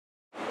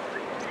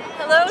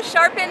Hello,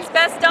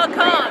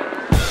 sharpensbest.com.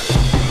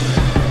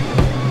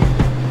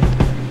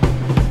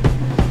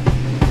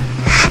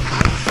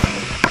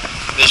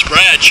 This is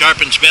Brad,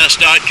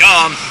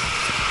 sharpensbest.com.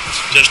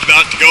 Just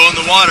about to go in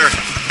the water.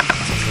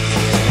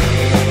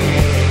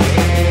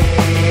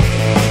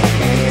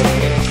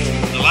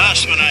 The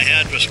last one I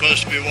had was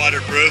supposed to be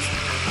waterproof.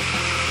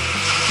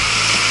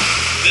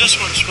 This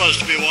one's supposed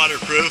to be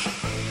waterproof,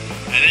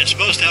 and it's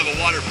supposed to have a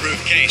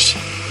waterproof case.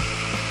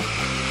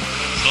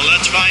 So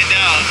let's find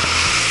out.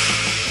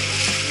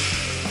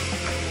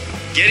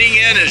 Getting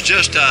in is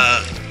just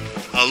a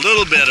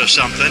little bit of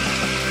something.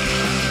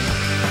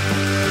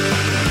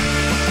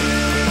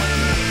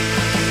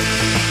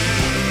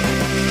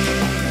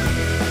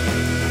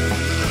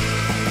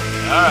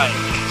 All right,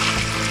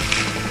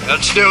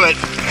 let's do it.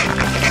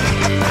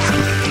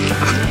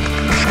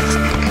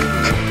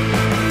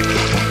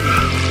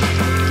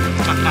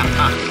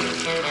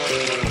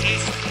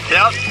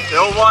 Yep,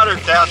 still water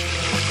test.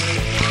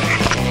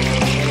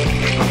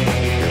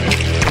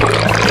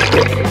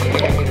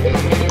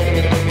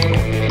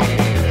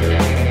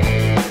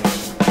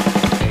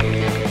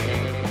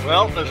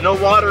 Well, there's no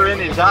water in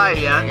his eye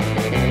yet.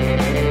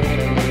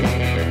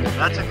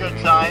 That's a good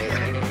sign.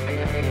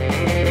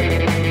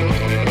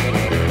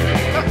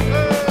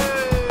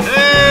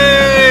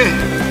 Hey!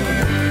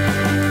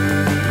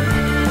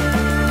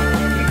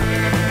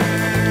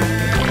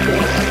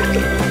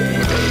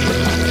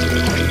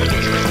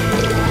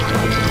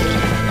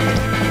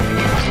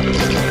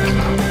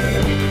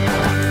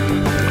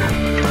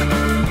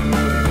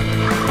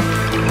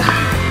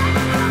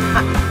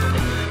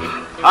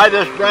 Hi,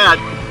 this is Brad,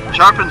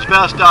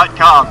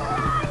 sharpensbest.com.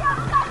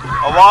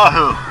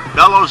 Oahu,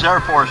 Bellows Air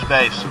Force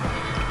Base.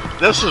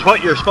 This is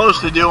what you're supposed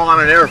to do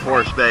on an Air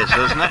Force base,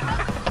 isn't it?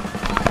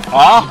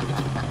 Huh?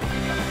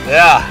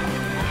 Yeah.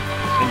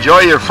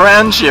 Enjoy your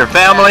friends, your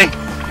family,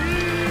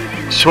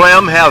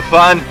 swim, have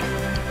fun,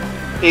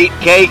 eat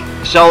cake,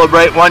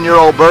 celebrate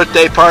one-year-old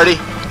birthday party.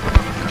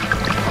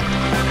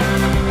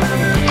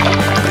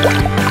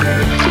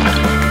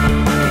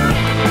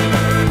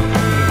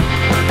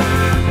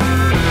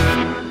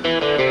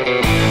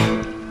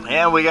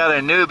 And we got a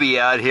newbie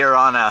out here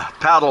on a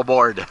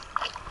paddleboard.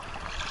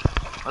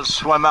 Let's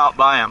swim out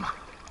by him.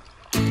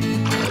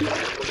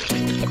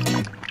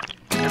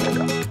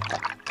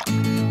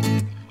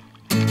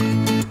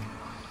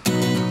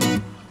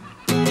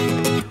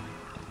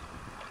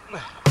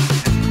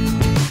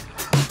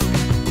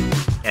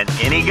 And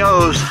in he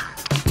goes.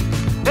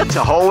 It's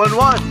a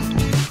hole-in-one.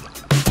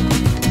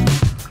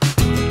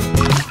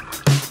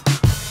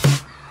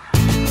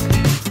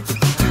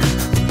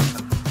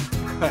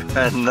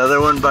 Another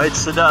one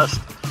bites the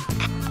dust.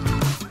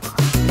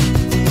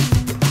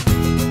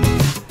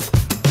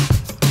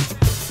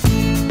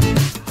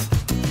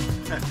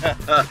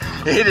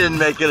 He didn't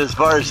make it as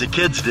far as the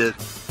kids did.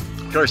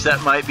 Of course,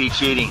 that might be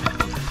cheating.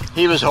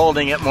 He was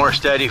holding it more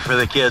steady for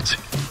the kids.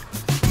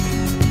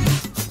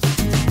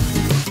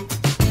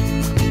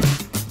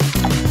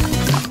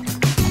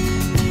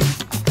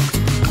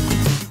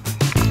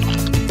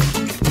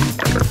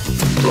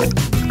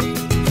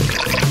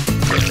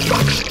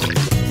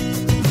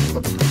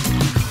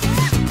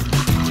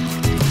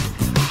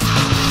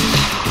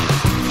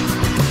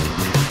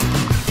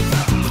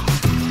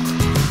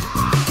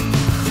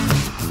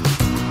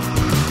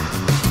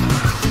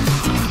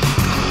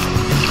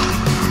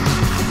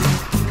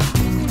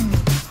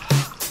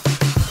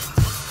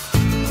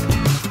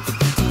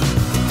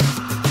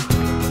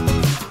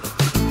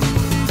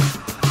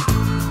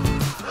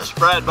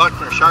 Brad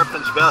Buckner,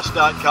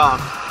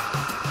 sharpensbest.com.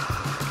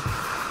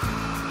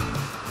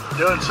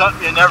 Doing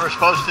something you're never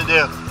supposed to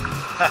do.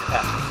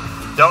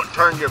 Don't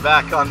turn your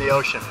back on the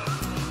ocean.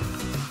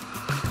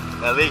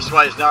 At least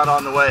while it's not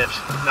on the waves,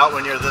 not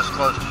when you're this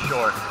close to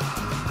shore.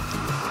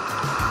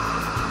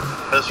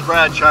 This is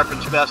Brad,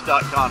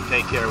 sharpensbest.com.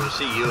 Take care. We'll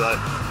see you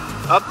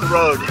up the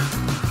road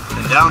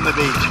and down the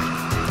beach.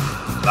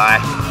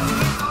 Bye.